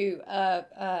to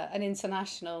an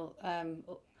international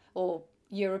or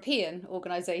European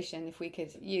organization, if we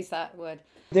could use that word.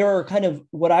 There are kind of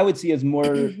what I would see as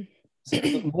more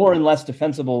and less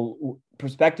defensible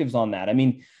perspectives on that. I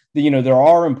mean, there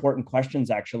are important questions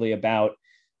actually about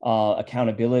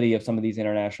accountability of some of these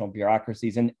international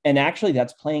bureaucracies. And actually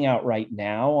that's playing out right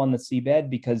now on the seabed,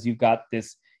 because you've got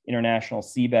this International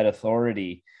Seabed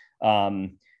Authority,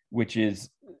 which is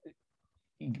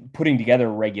putting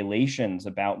together regulations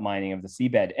about mining of the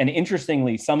seabed. And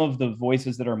interestingly, some of the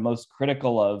voices that are most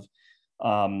critical of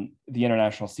the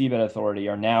International Seabed Authority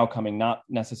are now coming not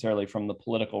necessarily from the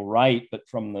political right, but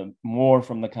from the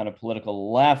kind of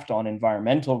political left on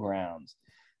environmental grounds,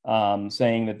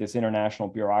 saying that this international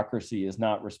bureaucracy is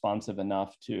not responsive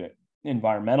enough to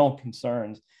environmental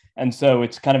concerns. And so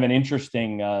it's kind of an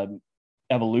interesting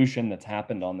evolution that's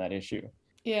happened on that issue.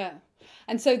 Yeah.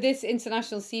 And so this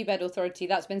International Seabed Authority,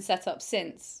 that's been set up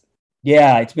since?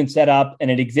 Yeah, it's been set up and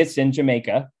it exists in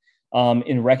Jamaica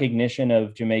in recognition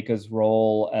of Jamaica's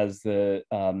role as the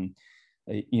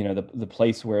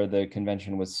place where the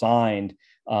convention was signed.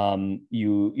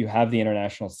 You have the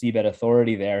International Seabed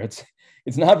Authority there.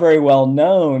 It's not very well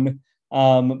known,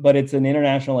 but it's an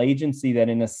international agency that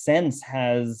in a sense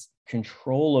has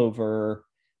control over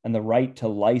and the right to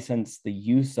license the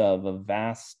use of a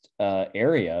vast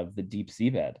area of the deep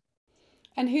seabed.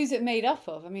 And who's it made up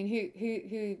of? I mean,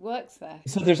 who works there?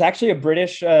 So there's actually a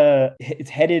British,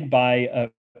 it's headed by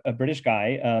a British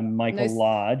guy, Michael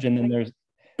Lodge. And then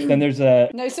there's a...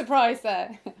 No surprise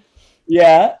there.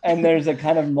 Yeah. And there's a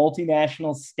kind of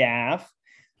multinational staff.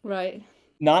 Right.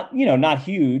 Not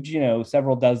huge,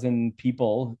 several dozen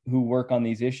people who work on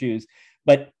these issues.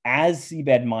 But as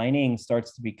seabed mining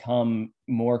starts to become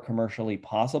more commercially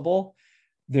possible,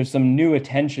 there's some new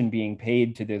attention being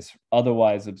paid to this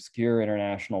otherwise obscure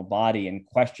international body and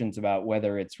questions about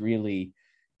whether it's really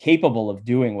capable of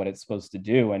doing what it's supposed to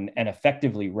do and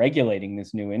effectively regulating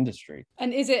this new industry.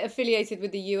 And is it affiliated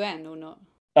with the UN or not?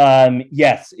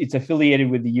 Yes, it's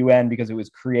affiliated with the UN because it was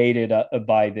created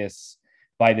by this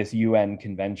UN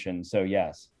convention. So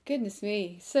yes. Goodness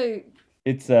me. So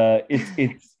it's a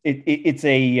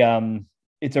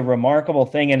remarkable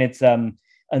thing, and it's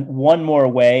one more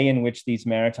way in which these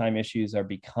maritime issues are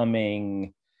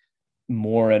becoming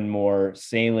more and more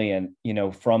salient.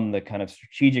 From the kind of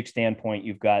strategic standpoint,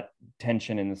 you've got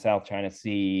tension in the South China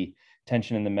Sea,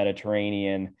 tension in the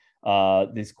Mediterranean,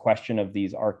 this question of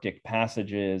these Arctic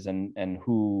passages and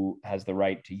who has the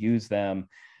right to use them.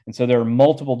 And so there are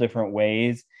multiple different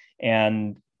ways.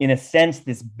 And in a sense,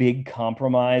 this big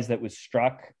compromise that was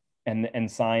struck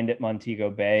and signed at Montego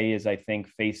Bay is, I think,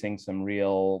 facing some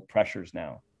real pressures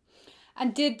now.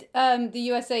 And did the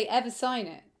USA ever sign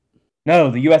it?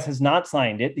 No, the US has not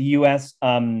signed it. The US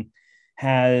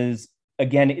has,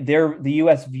 again, the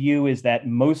US view is that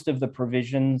most of the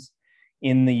provisions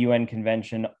in the UN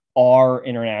Convention are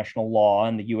international law,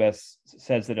 and the US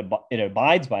says that it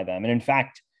abides by them. And in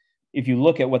fact, if you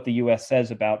look at what the US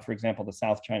says about, for example, the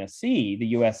South China Sea,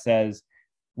 the US says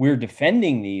we're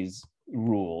defending these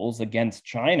rules against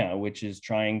China, which is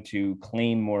trying to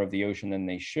claim more of the ocean than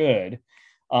they should.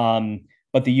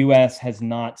 But the US has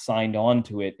not signed on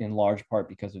to it in large part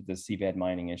because of the seabed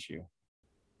mining issue.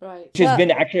 Right. Which has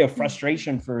been actually a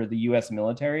frustration for the US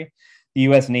military. The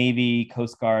US Navy,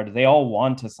 Coast Guard, they all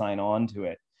want to sign on to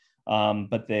it.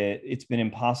 But it's been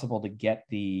impossible to get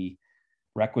the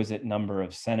requisite number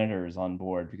of senators on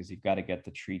board because you've got to get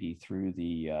the treaty through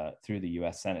the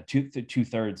US Senate.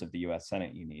 Two-thirds of the US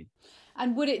Senate you need.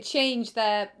 And would it change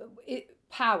their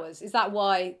powers? Is that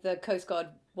why the Coast Guard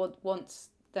wants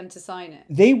them to sign it?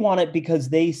 They want it because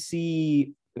they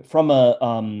see from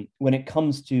when it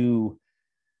comes to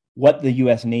what the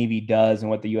US Navy does and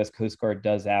what the US Coast Guard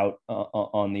does out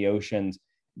on the oceans,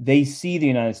 they see the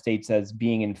United States as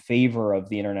being in favor of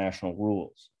the international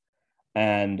rules.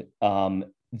 And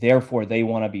therefore, they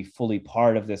want to be fully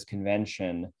part of this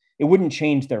convention. It wouldn't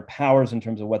change their powers in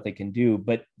terms of what they can do,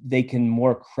 but they can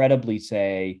more credibly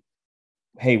say,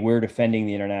 hey, we're defending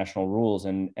the international rules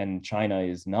and China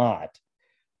is not.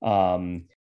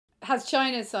 Has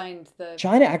China signed the...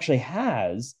 China actually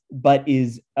has, but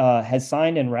has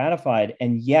signed and ratified,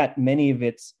 and yet many of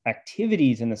its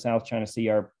activities in the South China Sea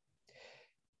are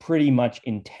pretty much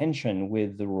in tension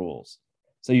with the rules.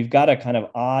 So you've got a kind of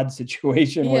odd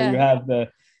situation where you have the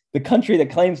country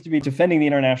that claims to be defending the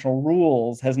international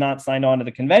rules has not signed on to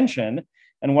the convention,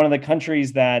 and one of the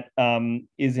countries that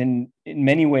is in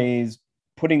many ways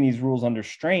putting these rules under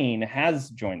strain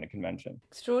has joined the convention.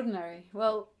 Extraordinary.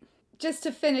 Well, just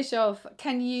to finish off,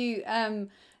 can you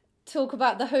talk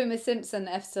about the Homer Simpson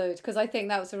episode? Because I think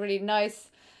that was a really nice,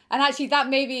 and actually that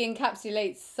maybe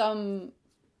encapsulates some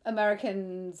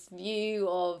Americans' view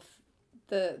of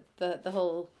the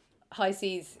whole high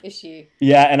seas issue.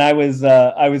 Yeah, and I was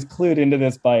clued into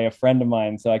this by a friend of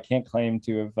mine, so I can't claim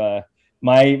to have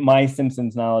my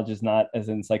Simpsons knowledge is not as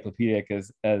encyclopedic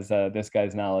as this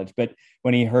guy's knowledge. But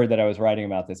when he heard that I was writing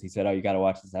about this, he said, "Oh, you got to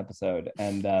watch this episode."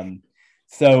 And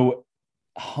so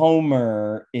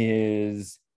Homer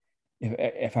is,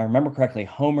 if I remember correctly,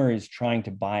 Homer is trying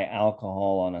to buy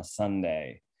alcohol on a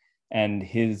Sunday, and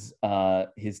his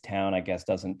town, I guess,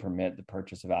 doesn't permit the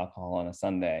purchase of alcohol on a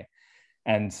Sunday.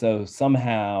 And so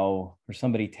somehow, or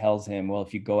somebody tells him, well,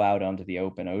 if you go out onto the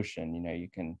open ocean, you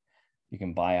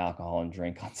can buy alcohol and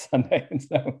drink on Sunday. And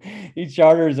so he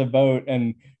charters a boat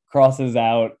and crosses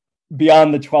out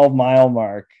beyond the 12-mile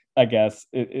mark, I guess,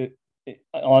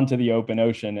 onto the open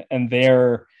ocean. And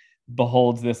there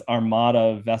beholds this armada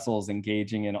of vessels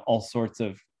engaging in all sorts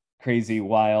of crazy,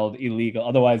 wild,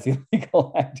 otherwise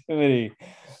illegal activity.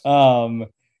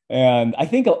 And I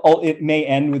think it may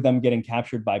end with them getting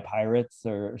captured by pirates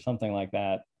or something like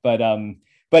that.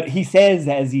 But he says,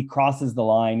 as he crosses the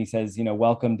line, he says,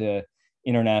 welcome to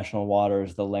international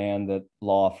waters, the land that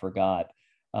law forgot.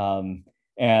 And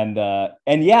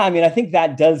yeah, I mean, I think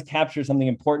that does capture something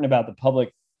important about the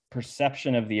public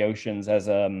perception of the oceans as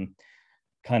a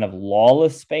kind of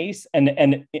lawless space.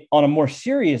 And on a more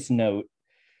serious note,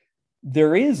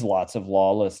 there is lots of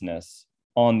lawlessness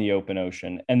on the open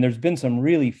ocean. And there's been some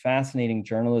really fascinating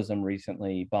journalism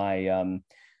recently by,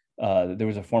 there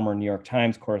was a former New York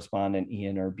Times correspondent,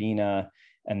 Ian Urbina,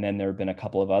 and then there have been a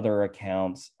couple of other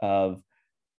accounts of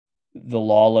the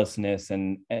lawlessness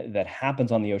and that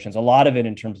happens on the oceans, a lot of it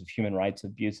in terms of human rights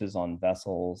abuses on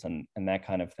vessels and that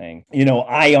kind of thing.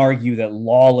 I argue that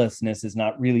lawlessness is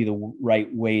not really the right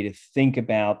way to think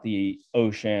about the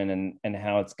ocean and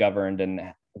how it's governed and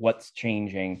what's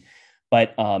changing.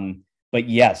 But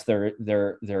yes,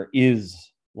 there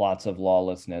is lots of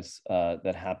lawlessness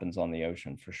that happens on the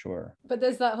ocean for sure. But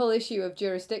there's that whole issue of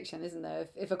jurisdiction, isn't there?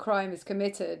 If a crime is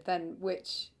committed, then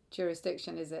which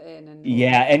jurisdiction is it in?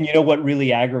 And what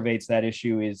really aggravates that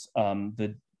issue is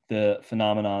the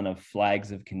phenomenon of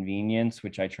flags of convenience,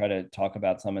 which I try to talk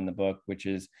about some in the book, which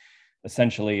is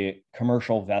essentially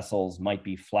commercial vessels might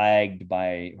be flagged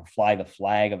by or fly the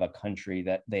flag of a country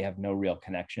that they have no real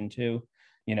connection to.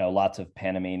 Lots of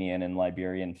Panamanian and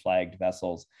Liberian flagged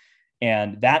vessels.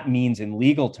 And that means in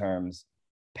legal terms,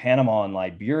 Panama and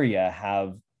Liberia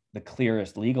have the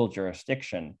clearest legal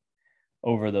jurisdiction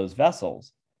over those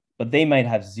vessels, but they might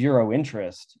have zero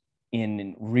interest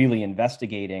in really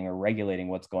investigating or regulating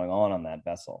what's going on that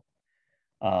vessel.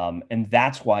 And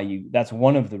that's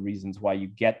one of the reasons why you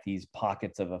get these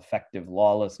pockets of effective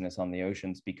lawlessness on the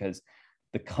oceans, because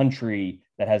the country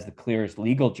that has the clearest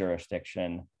legal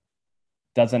jurisdiction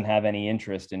doesn't have any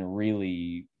interest in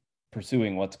really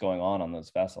pursuing what's going on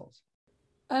those vessels.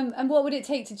 And what would it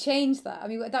take to change that? I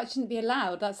mean, that shouldn't be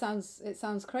allowed. It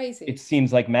sounds crazy. It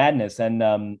seems like madness.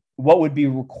 And what would be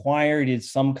required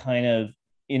is some kind of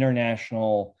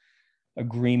international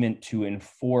agreement to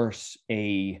enforce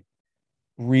a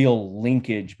real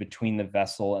linkage between the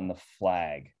vessel and the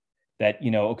flag. That,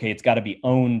 okay, it's got to be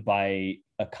owned by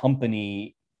a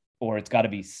company, or it's got to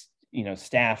be,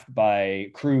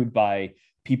 crewed by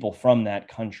people from that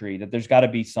country, that there's got to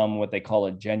be some, what they call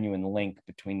a genuine link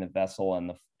between the vessel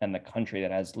and the country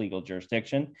that has legal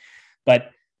jurisdiction.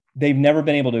 But they've never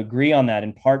been able to agree on that,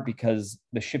 in part because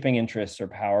the shipping interests are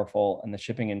powerful, and the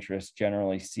shipping interests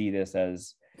generally see this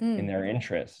as in their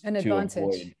interest, an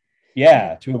advantage.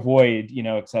 To avoid,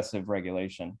 excessive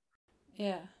regulation.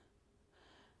 Yeah.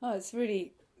 Oh, it's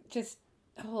really just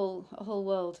a whole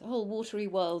world, a whole watery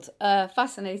world.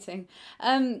 Fascinating.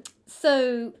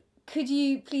 So could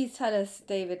you please tell us,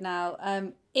 David,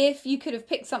 now, if you could have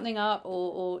picked something up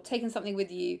or taken something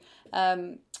with you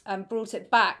and brought it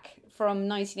back from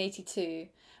 1982,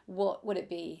 what would it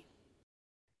be?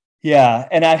 Yeah,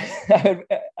 and I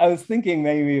was thinking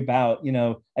maybe about,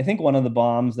 I think one of the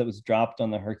bombs that was dropped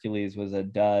on the Hercules was a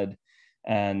dud,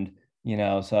 and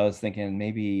so I was thinking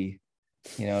maybe,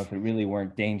 if it really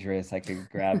weren't dangerous, I could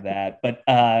grab that. But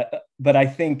I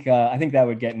think that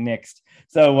would get nixed.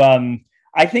 So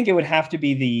I think it would have to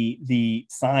be the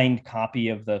signed copy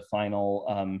of the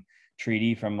final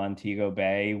treaty from Montego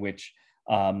Bay, which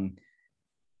all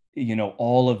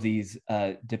of these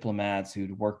diplomats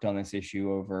who'd worked on this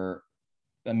issue over,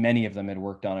 many of them had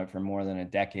worked on it for more than a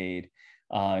decade,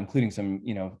 including some,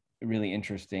 really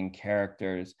interesting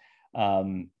characters.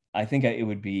 I think it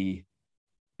would be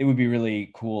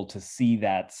really cool to see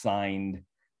that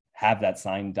have that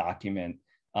signed document,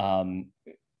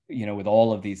 with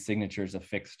all of these signatures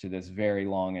affixed to this very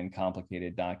long and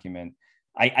complicated document.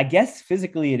 I guess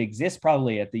physically it exists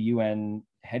probably at the UN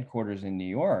headquarters in New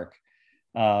York.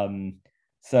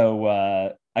 So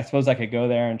I suppose I could go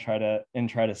there and try to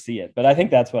see it. But I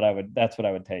think that's what I would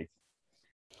take.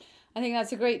 I think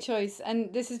that's a great choice.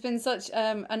 And this has been such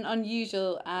an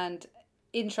unusual and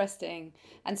interesting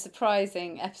and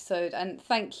surprising episode. And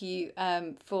thank you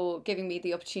for giving me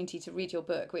the opportunity to read your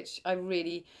book, which I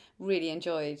really, really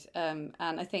enjoyed. And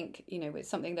I think, it's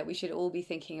something that we should all be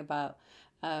thinking about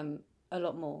a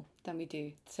lot more than we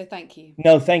do. So thank you.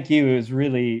 No, thank you. It was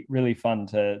really, really fun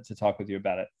to talk with you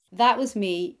about it. That was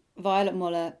me, Violet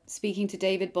Moller, speaking to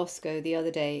David Bosco the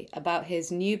other day about his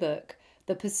new book,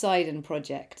 The Poseidon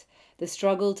Project, The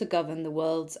Struggle to Govern the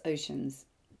World's Oceans.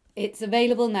 It's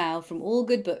available now from all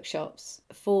good bookshops.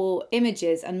 For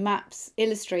images and maps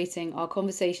illustrating our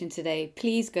conversation today,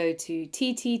 please go to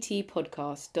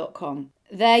tttpodcast.com.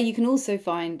 There you can also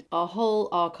find our whole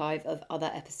archive of other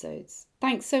episodes.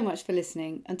 Thanks so much for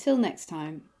listening. Until next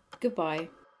time, goodbye.